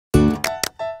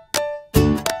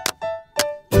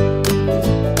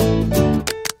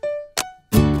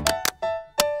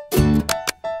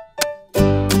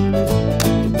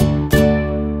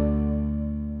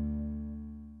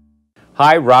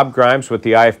Hi, Rob Grimes with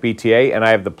the IFBTA, and I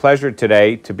have the pleasure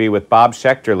today to be with Bob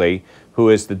Schechterle, who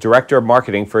is the Director of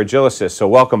Marketing for Agilysys. So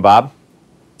welcome, Bob.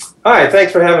 Hi,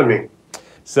 thanks for having me.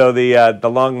 So the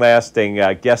long-lasting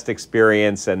guest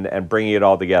experience and bringing it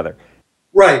all together.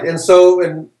 Right, and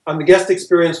on the guest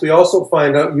experience, we also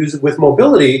find out, use it with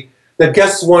mobility, that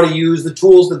guests want to use the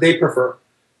tools that they prefer.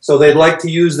 So they'd like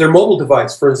to use their mobile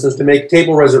device, for instance, to make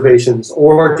table reservations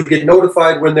or to get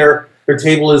notified when their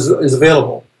table is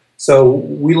available. So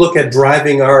we look at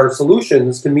driving our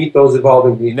solutions to meet those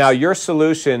evolving needs. Now, your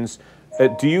solutions,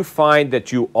 do you find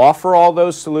that you offer all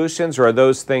those solutions, or are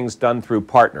those things done through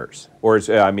partners? Or,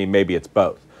 maybe it's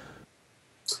both?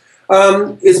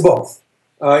 It's both.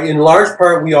 In large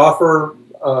part, we offer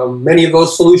many of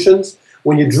those solutions.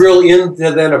 When you drill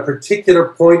into then a particular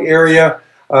point area,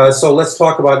 so let's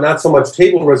talk about not so much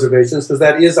table reservations, because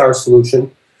that is our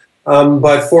solution,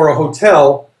 but for a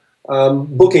hotel,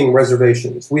 booking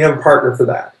reservations. We have a partner for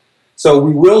that. So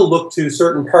we will look to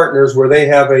certain partners where they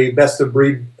have a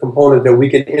best-of-breed component that we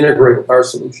can integrate with our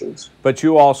solutions. But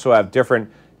you also have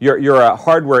different, you're a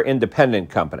hardware-independent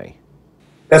company.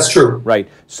 That's true. Right.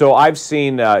 So I've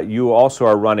seen you also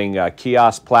are running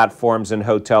kiosk platforms in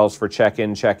hotels for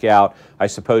check-in, check-out. I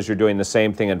suppose you're doing the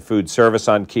same thing in food service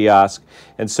on kiosk.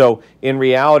 And so in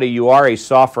reality, you are a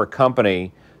software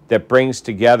company that brings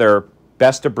together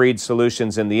best-of-breed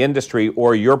solutions in the industry,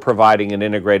 or you're providing an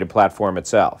integrated platform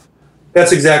itself.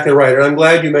 That's exactly right. And I'm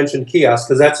glad you mentioned kiosks,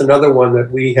 because that's another one that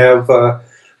we have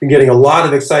been getting a lot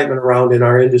of excitement around in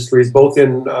our industries, both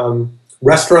in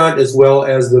restaurant as well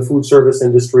as the food service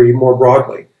industry more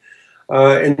broadly.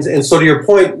 And so to your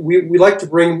point, we like to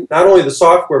bring not only the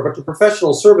software, but the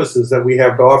professional services that we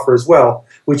have to offer as well,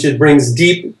 which it brings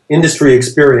deep industry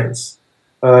experience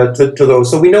to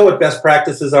those. So we know what best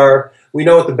practices are. We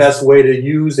know what the best way to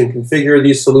use and configure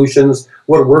these solutions,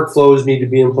 what workflows need to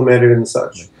be implemented and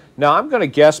such. Now, I'm going to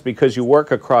guess, because you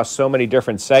work across so many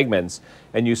different segments,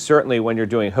 and you certainly, when you're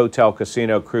doing hotel,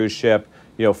 casino, cruise ship,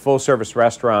 full-service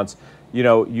restaurants,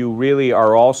 you really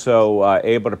are also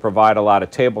able to provide a lot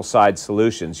of table-side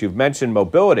solutions. You've mentioned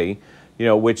mobility,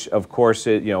 which of course,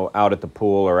 out at the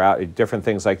pool or out different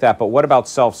things like that. But what about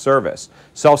self-service?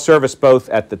 Self-service both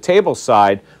at the table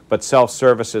side, but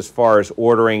self-service as far as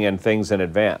ordering and things in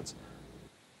advance.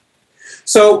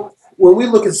 So when we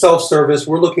look at self-service,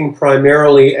 we're looking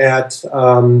primarily at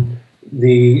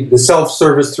the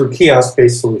self-service through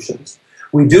kiosk-based solutions.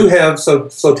 We do have,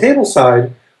 so table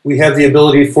side, we have the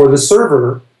ability for the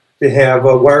server to have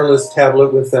a wireless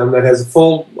tablet with them that has a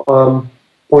full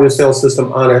point-of-sale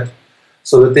system on it,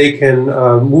 so that they can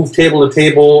move table to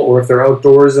table, or if they're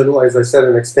outdoors in, as I said,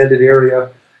 an extended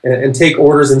area, and take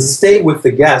orders and stay with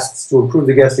the guests to improve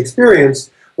the guest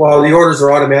experience, while the orders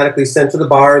are automatically sent to the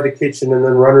bar, the kitchen, and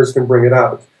then runners can bring it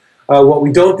out. What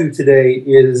we don't do today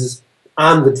is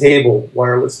on-the-table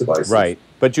wireless devices. Right,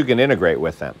 but you can integrate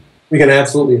with them. We can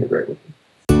absolutely integrate with them.